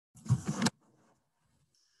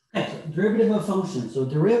derivative of function. So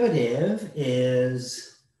derivative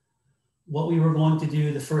is what we were going to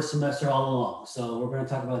do the first semester all along. So we're going to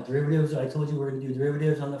talk about derivatives. I told you we're going to do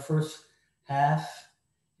derivatives on the first half.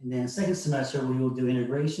 And then second semester, we will do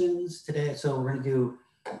integrations today. So we're going to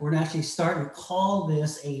actually start and call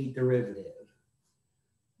this a derivative.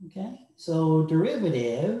 Okay, so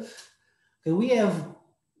derivative, okay, we have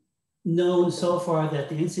known so far that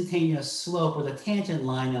the instantaneous slope or the tangent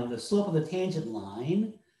line of the slope of the tangent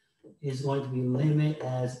line is going to be limit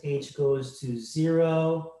as h goes to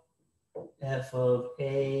 0, f of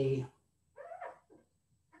a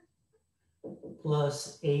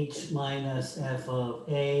plus h minus f of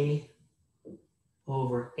a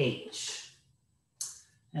over h.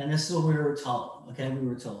 And this is what we were told, okay, we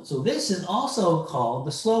were told. So this is also called,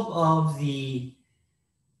 the slope of the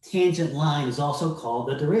tangent line is also called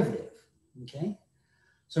the derivative, okay?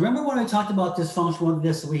 So remember when I talked about this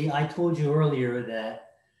function, I told you earlier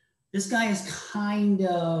that this guy is kind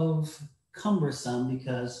of cumbersome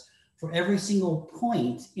because for every single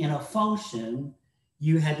point in a function,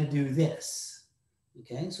 you had to do this,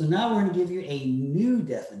 okay? So now we're gonna give you a new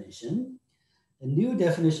definition. The new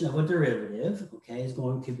definition of a derivative, okay, is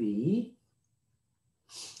going to be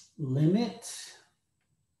limit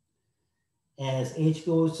as h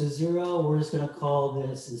goes to 0. We're just going to call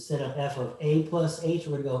this, instead of f of a plus h,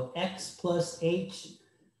 we're going to go x plus h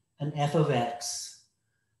and f of x.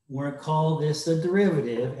 We're going to call this a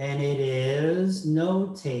derivative, and it is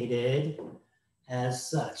notated as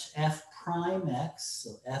such. F prime x,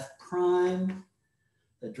 so f prime.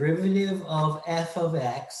 The derivative of f of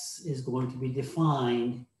x is going to be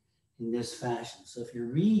defined in this fashion. So if you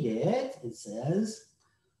read it, it says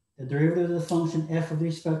the derivative of the function f with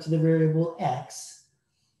respect to the variable x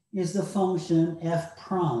is the function f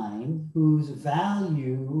prime whose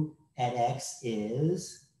value at x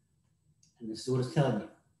is, and this is what it's telling you,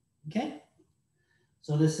 okay?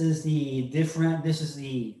 So this is the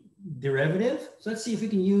derivative. So let's see if we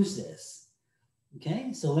can use this.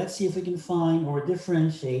 Okay, so let's see if we can find or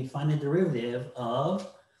differentiate, find the derivative of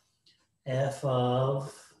f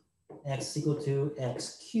of x equal to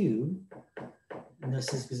x cubed. And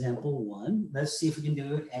this is example 1. Let's see if we can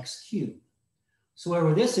do it x cubed. So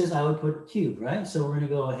wherever this is, I would put cubed, right? So we're going to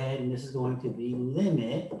go ahead and this is going to be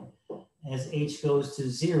limit as h goes to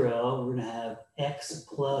 0. We're going to have x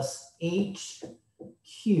plus h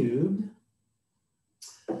cubed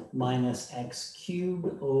minus x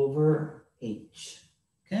cubed over h,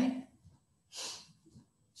 okay?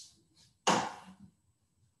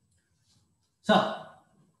 So,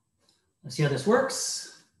 let's see how this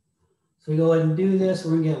works. So we go ahead and do this.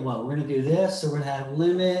 We're gonna get what? We're gonna do this. So we're gonna have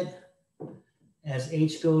limit as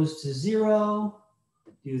h goes to 0.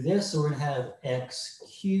 Do this. So we're gonna have x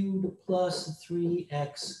cubed plus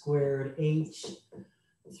 3x squared h,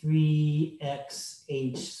 3x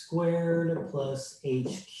h squared plus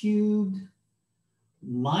h cubed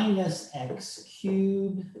minus x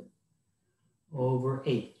cubed over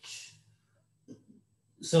h.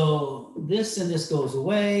 So this and this goes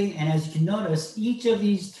away. And as you can notice, each of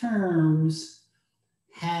these terms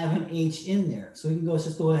have an h in there. So we can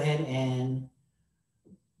just go ahead and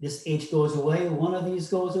this h goes away, one of these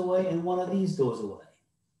goes away, and one of these goes away.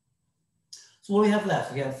 So what do we have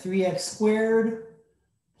left? We have 3x squared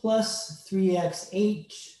plus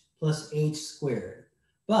 3xh plus h squared.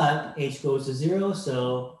 But h goes to 0,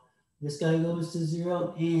 so this guy goes to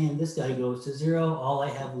 0 and this guy goes to 0. All I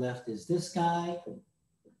have left is this guy,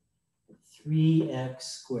 3x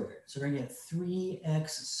squared. So we're going to get 3x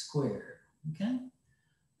squared, okay?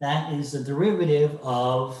 That is the derivative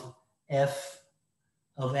of f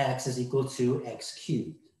of x is equal to x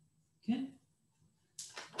cubed, okay?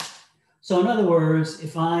 So in other words,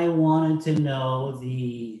 if I wanted to know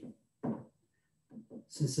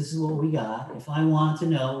since this is what we got, if I want to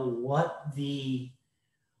know what the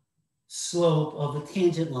slope of the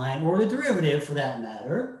tangent line, or the derivative for that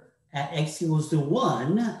matter, at x equals to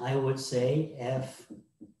 1, I would say f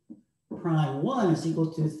prime 1 is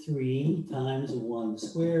equal to 3 times 1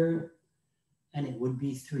 squared, and it would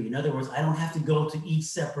be 3. In other words, I don't have to go to each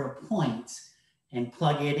separate point and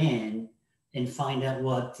plug it in and find out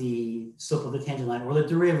what the slope of the tangent line or the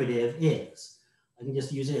derivative is. I can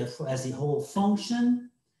just use it as the whole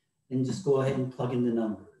function and just go ahead and plug in the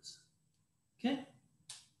numbers. Okay?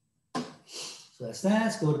 So that's that.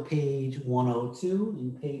 Let's go to page 102.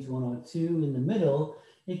 In page 102, in the middle,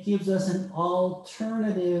 it gives us an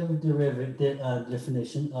alternative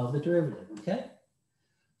definition of the derivative. Okay?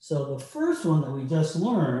 So the first one that we just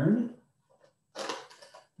learned,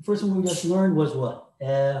 was what?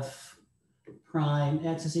 F prime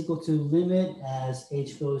x is equal to limit as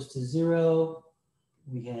h goes to 0,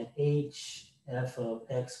 we had h f of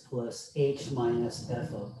x plus h minus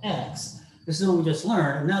f of x. This is what we just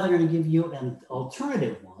learned. And now they're going to give you an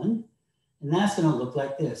alternative one. And that's going to look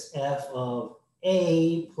like this. F of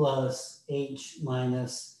a plus h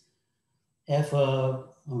minus f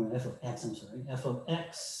of x, I'm sorry, f of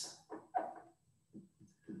x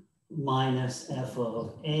minus f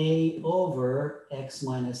of a over x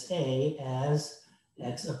minus a as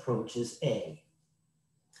x approaches a.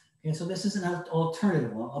 Okay, so this is an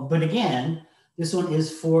alternative one. But again, this one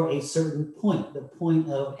is for a certain point, the point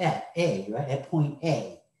of at A, right? At point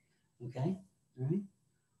A. Okay, all right.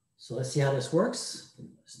 So let's see how this works.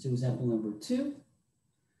 Let's do example number 2.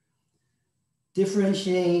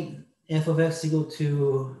 Differentiate f of x equal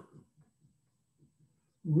to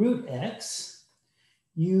root x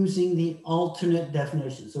using the alternate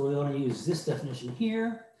definition. So we're going to use this definition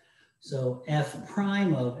here. So f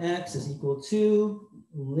prime of x is equal to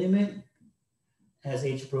limit as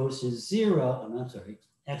h approaches 0, I'm sorry,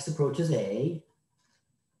 x approaches a.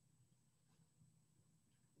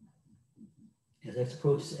 As x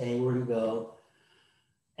approaches a, we're going to go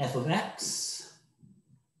f of x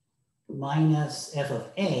minus f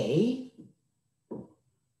of a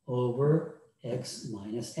over x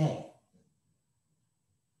minus a.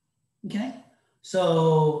 Okay,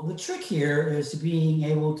 so the trick here is being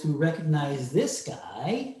able to recognize this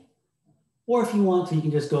guy, or if you want to, you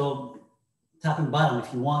can just go top and bottom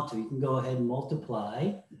if you want to. You can go ahead and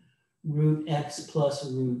multiply root x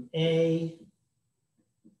plus root a,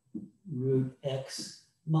 root x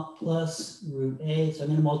plus root a. So I'm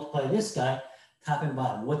going to multiply this guy top and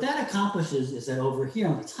bottom. What that accomplishes is that over here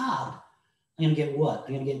on the top, I'm going to get what?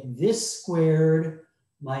 I'm going to get this squared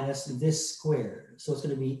minus this squared. So it's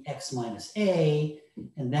going to be x minus a,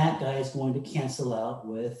 and that guy is going to cancel out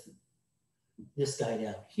with this guy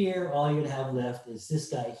down here. All you're going to have left is this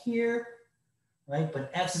guy here, right?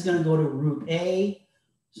 But x is going to go to root a,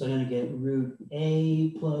 so I'm going to get root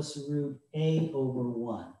a plus root a over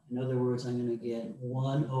 1. In other words, I'm going to get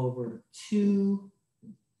 1 over 2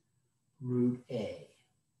 root a.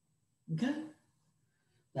 Okay?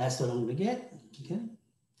 That's what I'm going to get. Okay?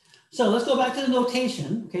 So let's go back to the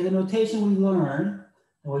notation. Okay, the notation we learned,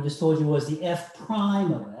 and what I just told you was the f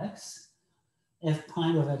prime of x. F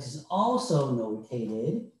prime of x is also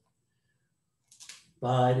notated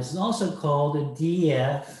by, this is also called a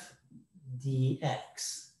df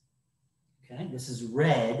dx. Okay, this is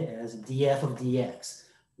read as df of dx,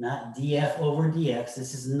 not df over dx.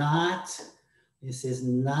 This is not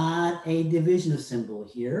a division symbol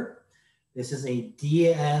here. This is a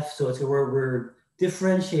df, so it's where we're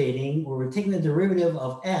differentiating, or we're taking the derivative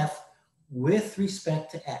of f with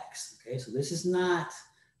respect to x. Okay, so this is not,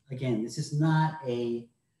 again, this is not a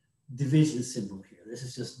division symbol here. This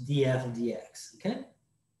is just df of dx, okay?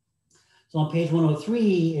 So on page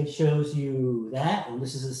 103, it shows you that, and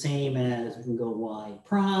this is the same as, we can go y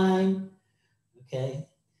prime, okay?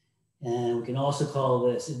 And we can also call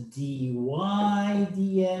this dy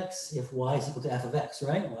dx if y is equal to f of x,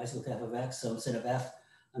 right? Y is equal to f of x, so instead of f,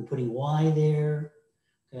 I'm putting y there,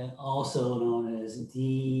 okay? Also known as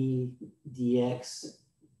d dx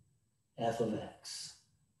f of x,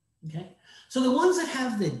 okay? So the ones that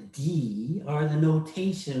have the d are the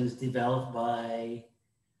notations developed by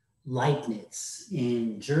Leibniz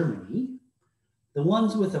in Germany. The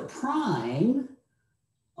ones with a prime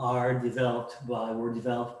were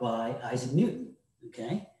developed by Isaac Newton,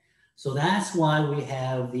 okay? So that's why we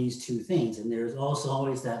have these two things. And there's also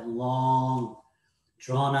always that long,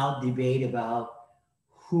 drawn out debate about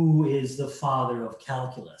who is the father of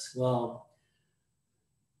calculus. Well,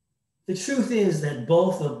 the truth is that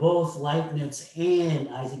both Leibniz and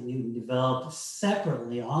Isaac Newton developed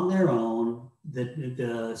separately on their own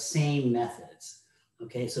the same methods.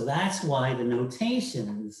 Okay, so that's why the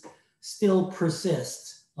notations still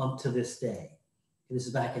persist up to this day. This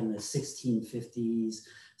is back in the 1650s,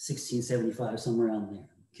 1675, somewhere around there.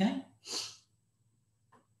 Okay.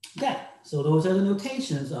 Okay, so those are the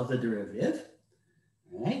notations of the derivative.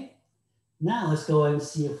 All right. Now let's go ahead and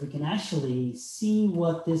see if we can actually see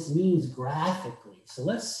what this means graphically. So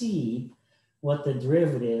let's see what the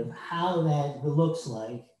derivative, how that looks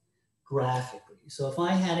like graphically. So if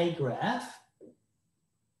I had a graph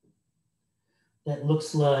that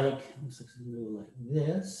looks like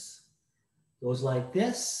this, goes like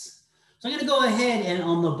this. So I'm going to go ahead and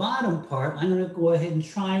on the bottom part, I'm going to go ahead and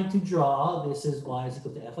try to draw, this is y is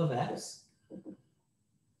equal to f of x.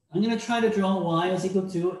 I'm going to try to draw y is equal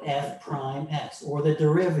to f prime x, or the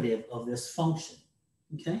derivative of this function,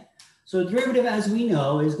 okay? So the derivative, as we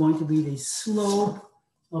know, is going to be the slope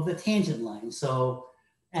of the tangent line. So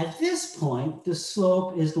at this point, the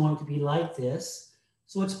slope is going to be like this.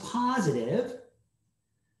 So it's positive.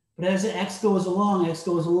 But as x goes along, it's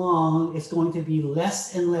going to be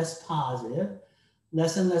less and less positive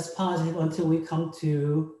until we come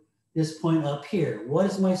to this point up here. What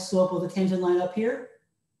is my slope of the tangent line up here?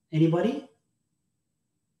 Anybody?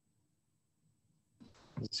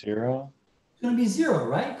 0. It's going to be 0,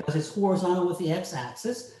 right? Because it's horizontal with the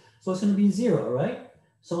x-axis. So it's going to be 0, right?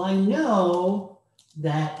 So I know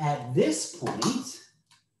that at this point,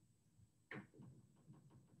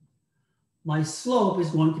 my slope is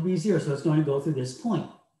going to be 0. So it's going to go through this point.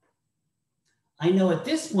 I know at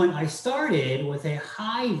this point, I started with a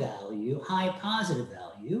high positive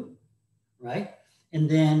value, right? And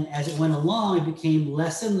then as it went along, it became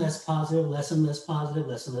less and less positive,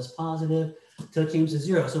 until it came to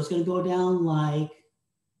 0. So it's going to go down like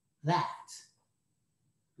that,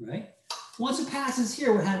 right? Once it passes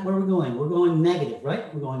here, where are we going? We're going negative,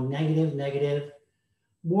 right? We're going negative,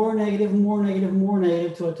 more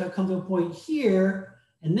negative, till it comes to a point here.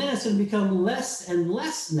 And then it's going to become less and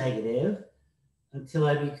less negative until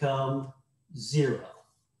I become 0.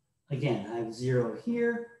 Again, I have 0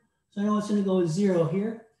 here. So I know it's going to go 0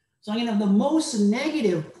 here. So I'm going to have the most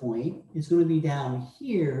negative point is going to be down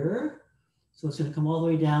here. So it's going to come all the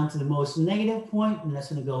way down to the most negative point, and that's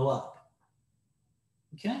going to go up.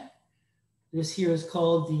 Okay? This here is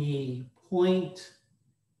called the point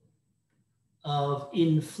of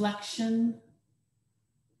inflection.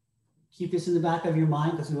 Keep this in the back of your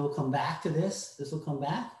mind because we will come back to this. This will come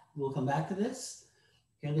back. We'll come back to this.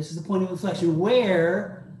 Okay, this is the point of inflection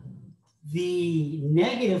where the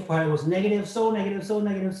negative part was negative, so negative,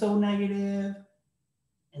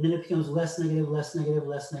 and then it becomes less negative,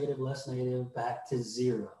 back to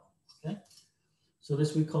 0. Okay, so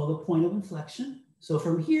this we call the point of inflection. So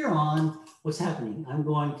from here on, what's happening? I'm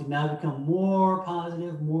going to now become more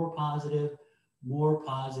positive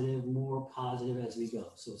as we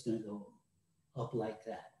go. So it's going to go up like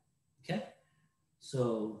that. Okay,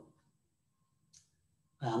 so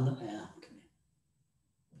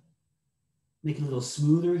make it a little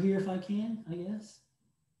smoother here if I can, I guess.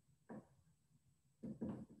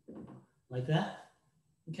 Like that.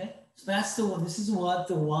 Okay, so this is what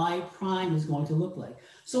the y prime is going to look like.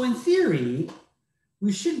 So in theory,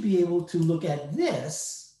 we should be able to look at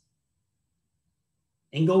this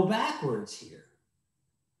and go backwards here.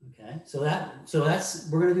 Okay, so that's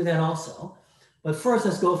we're going to do that also. But first,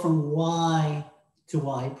 let's go from y to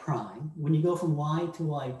y prime. When you go from y to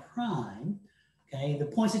y prime, okay, the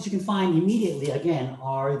points that you can find immediately, again,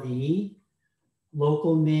 are the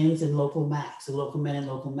local mins and local max. The local min and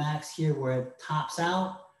local max here, where it tops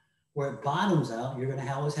out, where it bottoms out, you're going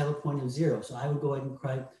to always have a point of 0. So I would go ahead and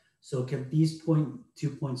write, so get these 2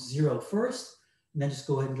 points 0 first, and then just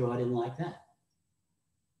go ahead and draw it in like that.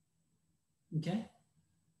 Okay?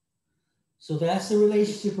 So that's the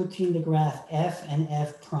relationship between the graph f and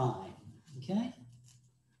f prime. Okay?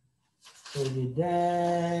 So we did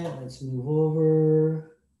that. Let's move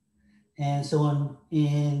over. And so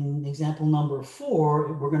in example number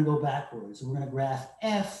 4, we're going to go backwards. So we're going to graph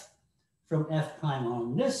f from f prime.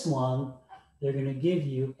 On this one, they're going to give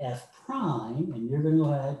you f prime, and you're going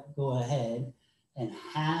to go ahead and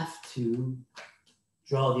have to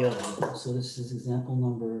draw the other one. So this is example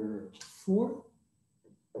number 4.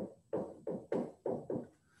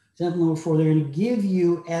 Example number 4, they're going to give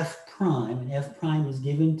you f prime, and f prime is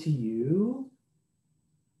given to you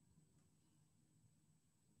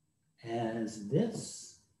as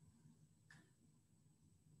this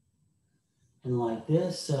and like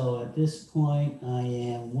this. So at this point, I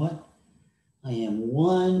am what? I am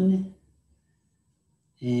 1,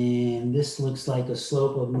 and this looks like a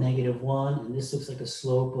slope of -1, and this looks like a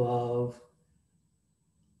slope of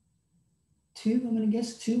 2. I'm going to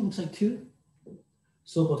guess 2. Looks like 2.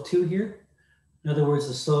 Slope of 2 here. In other words,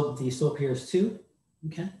 the slope here is 2.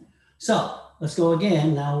 Okay. So let's go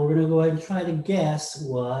again. Now we're going to go ahead and try to guess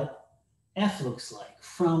what f looks like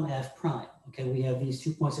from f prime. Okay, we have these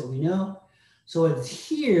 2 points that we know. So it's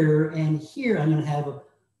here and here. I'm going to have a,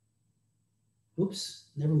 oops,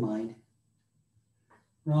 never mind.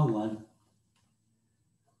 Wrong one.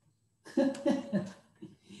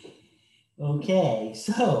 Okay,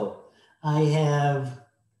 so I have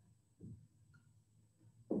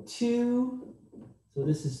 2, so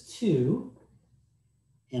this is 2,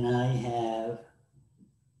 and I have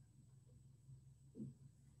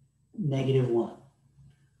 -1.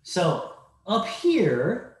 So up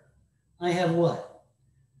here, I have what?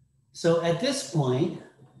 So at this point,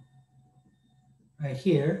 right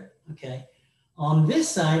here, okay, on this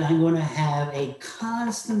side, I'm going to have a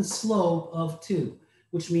constant slope of 2,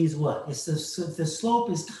 which means what? If the slope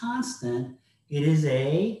is constant, it is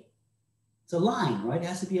a It's a line, right? It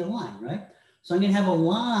has to be a line, right? So I'm going to have a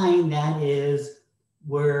line that is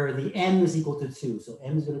where the m is equal to 2. So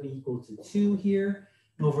m is going to be equal to 2 here.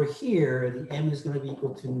 And over here, the m is going to be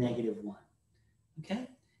equal to -1. Okay?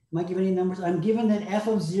 Am I giving any numbers? I'm given that f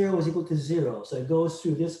of 0 is equal to 0. So it goes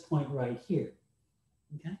through this point right here.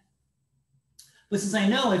 Okay? But since I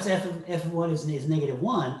know it's f of 1 is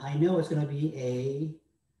 -1, I know it's going to be a,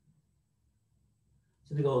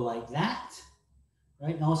 so we go like that,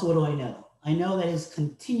 right? And also, what do I know? I know that it's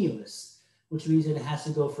continuous, which means that it has to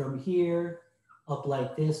go from here up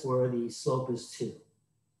like this, where the slope is 2.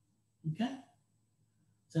 Okay?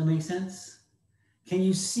 Does that make sense? Can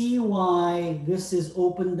you see why this is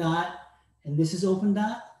open dot and this is open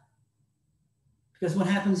dot? Because what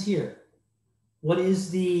happens here? What is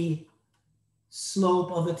the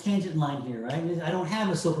slope of the tangent line here, right? I don't have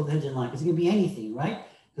a slope of the tangent line because it can be anything, right?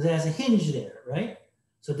 Because it has a hinge there, right?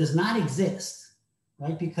 So it does not exist,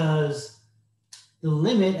 right? Because the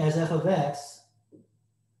limit as f of x,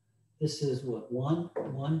 this is what, 1,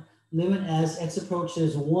 1. Limit as x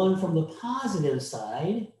approaches 1 from the positive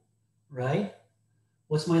side, right?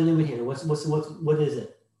 What's my limit here? What is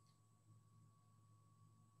it?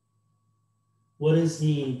 What is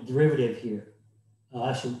the derivative here?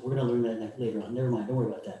 Actually, we're going to learn that later on. Never mind. Don't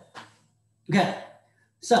worry about that. Okay.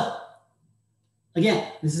 So,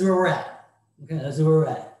 again, this is where we're at. Okay, that's where we're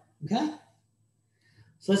at. Okay?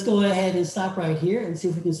 So let's go ahead and stop right here and see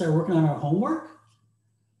if we can start working on our homework.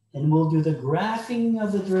 And we'll do the graphing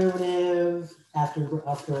of the derivative after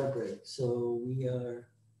our break. So we are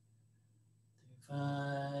 5.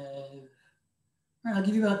 All right, I'll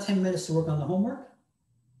give you about 10 minutes to work on the homework.